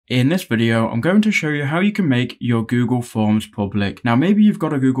In this video, I'm going to show you how you can make your Google Forms public. Now, maybe you've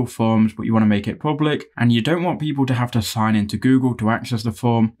got a Google Forms, but you want to make it public and you don't want people to have to sign into Google to access the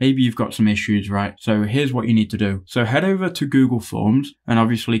form. Maybe you've got some issues, right? So here's what you need to do. So head over to Google Forms and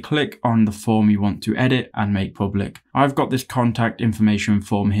obviously click on the form you want to edit and make public. I've got this contact information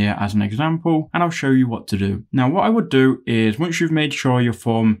form here as an example, and I'll show you what to do. Now, what I would do is once you've made sure your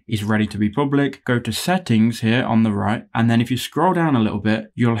form is ready to be public, go to settings here on the right. And then if you scroll down a little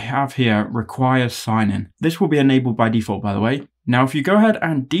bit, you'll have here requires sign-in. This will be enabled by default, by the way. Now, if you go ahead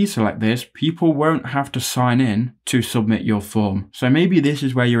and deselect this, people won't have to sign in to submit your form. So maybe this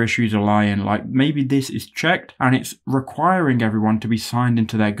is where your issues are lying. Like maybe this is checked and it's requiring everyone to be signed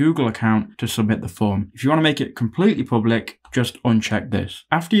into their Google account to submit the form. If you want to make it completely public, just uncheck this.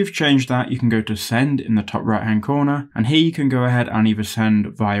 After you've changed that, you can go to send in the top right hand corner, and here you can go ahead and either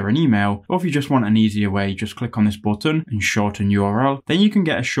send via an email, or if you just want an easier way, just click on this button and shorten URL. Then you can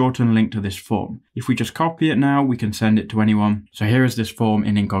get a shortened link to this form. If we just copy it now, we can send it to anyone. So here is this form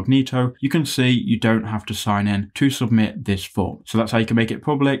in incognito. You can see you don't have to sign in to submit this form. So that's how you can make it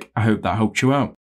public. I hope that helped you out.